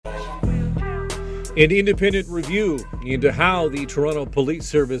An independent review into how the Toronto Police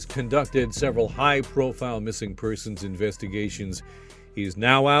Service conducted several high-profile missing persons investigations is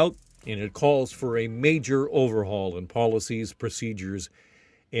now out, and it calls for a major overhaul in policies, procedures,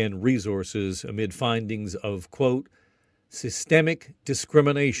 and resources amid findings of, quote, systemic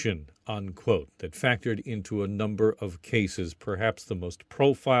discrimination, unquote, that factored into a number of cases. Perhaps the most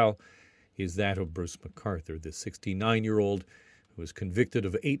profile is that of Bruce McArthur, the 69-year-old who was convicted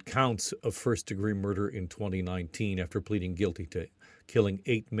of 8 counts of first-degree murder in 2019 after pleading guilty to killing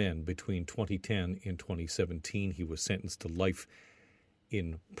 8 men between 2010 and 2017. He was sentenced to life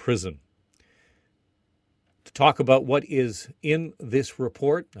in prison. To talk about what is in this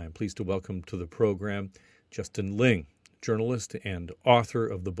report, I'm pleased to welcome to the program Justin Ling, journalist and author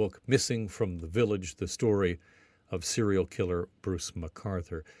of the book Missing from the Village, the story of serial killer Bruce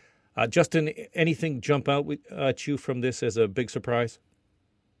McArthur. Justin, anything jump out at you from this as a big surprise?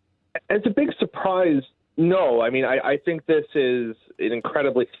 As a big surprise, no. I mean, I think this is an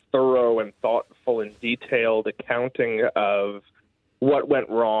incredibly thorough and thoughtful and detailed accounting of what went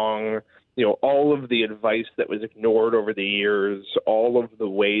wrong, all of the advice that was ignored over the years, all of the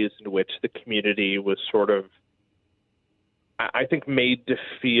ways in which the community was sort of, I think, made to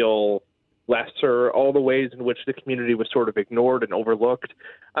feel lesser, all the ways in which the community was sort of ignored and overlooked.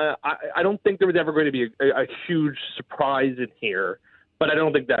 I don't think there was ever going to be a huge surprise in here, but I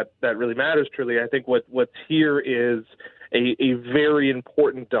don't think that really matters truly. I think what's here is a very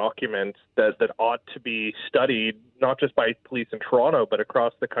important document that ought to be studied, not just by police in Toronto, but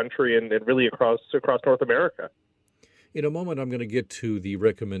across the country and really across North America. In a moment, I'm going to get to the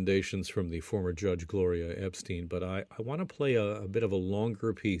recommendations from the former Judge Gloria Epstein, but I want to play a bit of a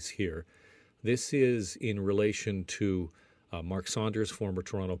longer piece here. This is in relation to Mark Saunders, former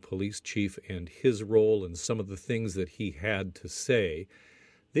Toronto police chief, and his role and some of the things that he had to say.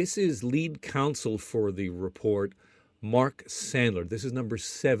 This is lead counsel for the report, Mark Sandler. This is number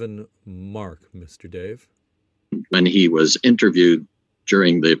 7, Mark, Mr. Dave. When he was interviewed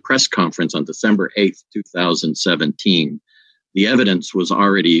during the press conference on December 8th, 2017, the evidence was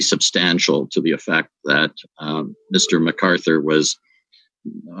already substantial to the effect that Mr. McArthur was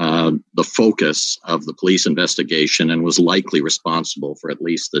the focus of the police investigation and was likely responsible for at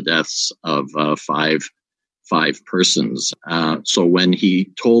least the deaths of five persons. So when he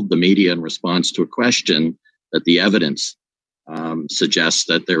told the media in response to a question that the evidence suggests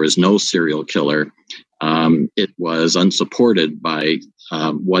that there is no serial killer, it was unsupported by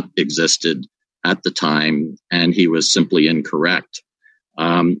what existed at the time, and he was simply incorrect.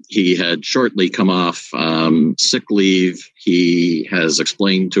 He had shortly come off sick leave. He has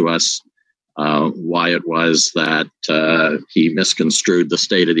explained to us why it was that he misconstrued the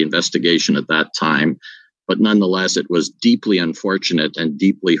state of the investigation at that time. But nonetheless, it was deeply unfortunate and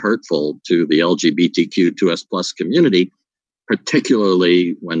deeply hurtful to the LGBTQ2S+ community,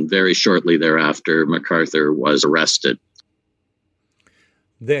 particularly when very shortly thereafter McArthur was arrested.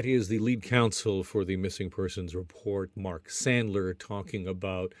 That is the lead counsel for the Missing Persons Report, Mark Sandler, talking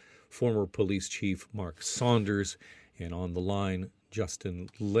about former police chief Mark Saunders, and on the line, Justin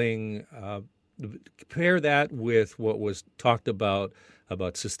Ling. Compare that with what was talked about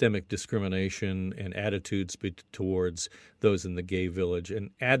systemic discrimination and attitudes towards those in the gay village,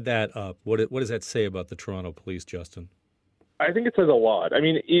 and add that up. What does that say about the Toronto police, Justin? I think it says a lot. I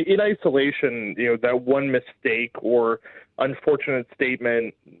mean, in isolation, that one mistake or unfortunate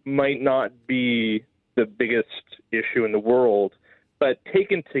statement might not be the biggest issue in the world, but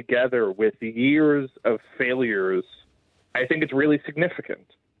taken together with years of failures, I think it's really significant.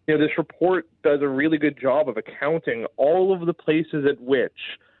 This report does a really good job of accounting all of the places at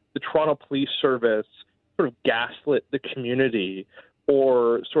which the Toronto Police Service sort of gaslit the community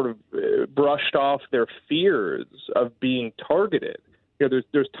or sort of brushed off their fears of being targeted.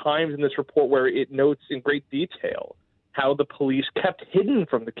 There's times in this report where it notes in great detail how the police kept hidden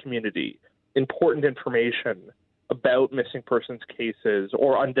from the community important information about missing persons cases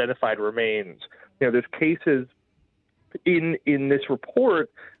or unidentified remains. There's cases in this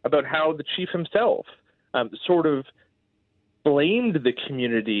report about how the chief himself sort of blamed the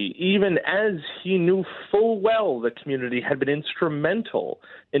community, even as he knew full well the community had been instrumental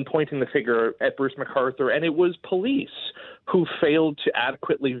in pointing the finger at Bruce McArthur, and it was police who failed to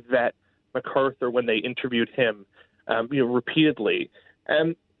adequately vet McArthur when they interviewed him, repeatedly.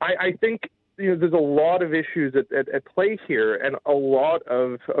 And I think there's a lot of issues at play here, and a lot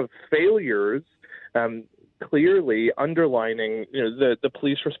of failures, clearly underlining the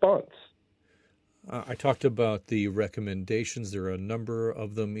police response. I talked about the recommendations. There are a number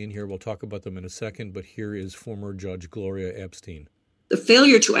of them in here. We'll talk about them in a second, but here is former Judge Gloria Epstein. The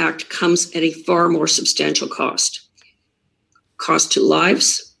failure to act comes at a far more substantial cost. Cost to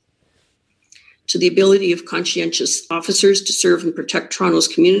lives, to the ability of conscientious officers to serve and protect Toronto's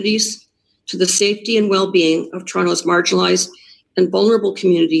communities, to the safety and well-being of Toronto's marginalized and vulnerable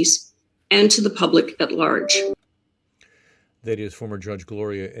communities, and to the public at large. That is former Judge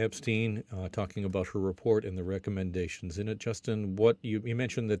Gloria Epstein talking about her report and the recommendations in it. Justin, what you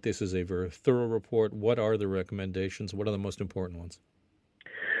mentioned that this is a very thorough report. What are the recommendations? What are the most important ones?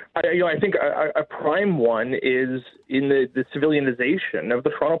 I think a prime one is in the civilianization of the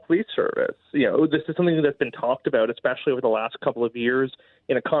Toronto Police Service. This is something that's been talked about, especially over the last couple of years,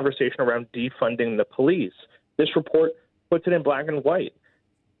 in a conversation around defunding the police. This report puts it in black and white.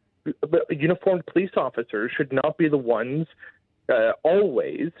 But uniformed police officers should not be the ones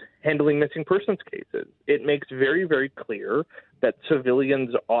always handling missing persons cases. It makes very, very clear that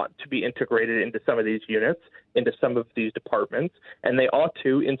civilians ought to be integrated into some of these units, into some of these departments, and they ought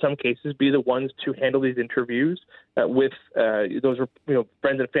to, in some cases, be the ones to handle these interviews with those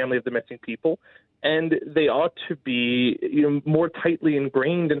friends and family of the missing people. And they ought to be more tightly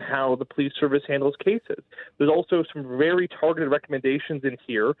ingrained in how the police service handles cases. There's also some very targeted recommendations in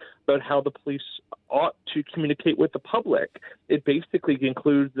here about how the police ought to communicate with the public. It basically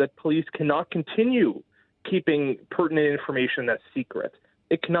includes that police cannot continue keeping pertinent information that's secret.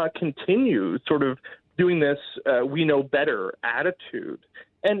 It cannot continue sort of doing this we know better attitude.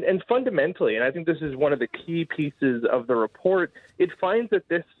 And fundamentally, and I think this is one of the key pieces of the report, it finds that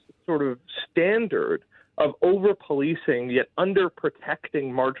this sort of standard of over-policing yet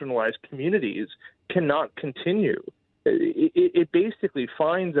under-protecting marginalized communities cannot continue. It basically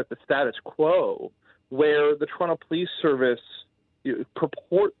finds that the status quo, where the Toronto Police Service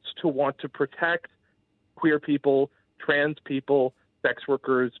purports to want to protect queer people, trans people, sex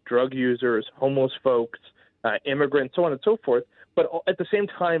workers, drug users, homeless folks, immigrants, so on and so forth, but at the same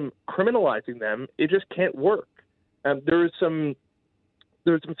time criminalizing them, it just can't work. There's some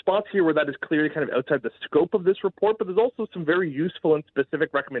spots here where that is clearly kind of outside the scope of this report, but there's also some very useful and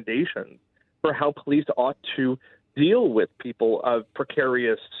specific recommendations for how police ought to deal with people of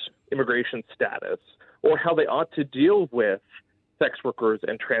precarious immigration status, or how they ought to deal with sex workers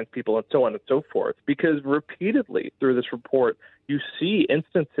and trans people and so on and so forth. Because repeatedly through this report, you see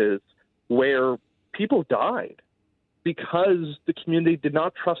instances where people died because the community did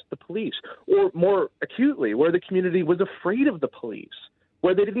not trust the police, or more acutely, where the community was afraid of the police,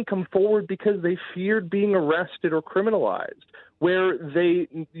 where they didn't come forward because they feared being arrested or criminalized, where they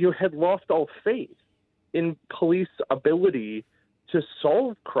had lost all faith in police ability to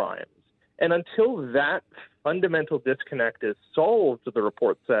solve crimes. And until that fundamental disconnect is solved, the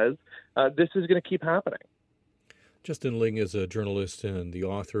report says, this is going to keep happening. Justin Ling is a journalist and the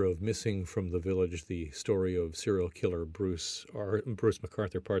author of Missing from the Village, the story of serial killer Bruce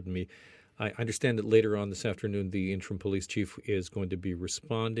McArthur. I understand that later on this afternoon, the interim police chief is going to be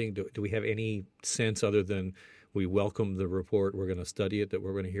responding. Do we have any sense other than we welcome the report, we're going to study it, that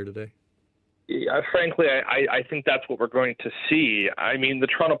we're going to hear today? Frankly, I think that's what we're going to see. I mean, the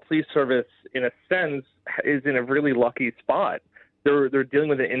Toronto Police Service, in a sense, is in a really lucky spot. They're dealing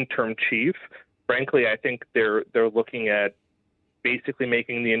with an interim chief. Frankly, I think they're looking at basically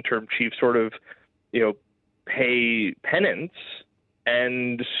making the interim chief sort of, pay penance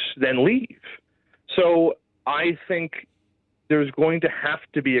and then leave. So I think there's going to have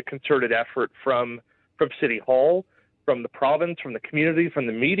to be a concerted effort from City Hall, from the province, from the community, from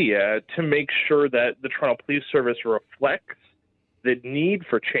the media, to make sure that the Toronto Police Service reflects the need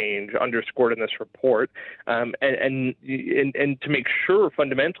for change underscored in this report, and to make sure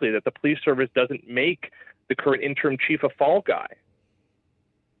fundamentally that the police service doesn't make the current interim chief a fall guy.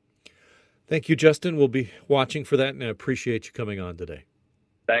 Thank you, Justin. We'll be watching for that, and I appreciate you coming on today.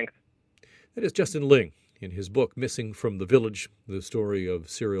 Thanks. That is Justin Ling in his book, Missing from the Village, the story of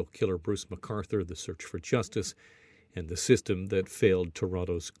serial killer Bruce McArthur, the search for justice, and the system that failed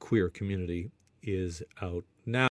Toronto's queer community, is out now.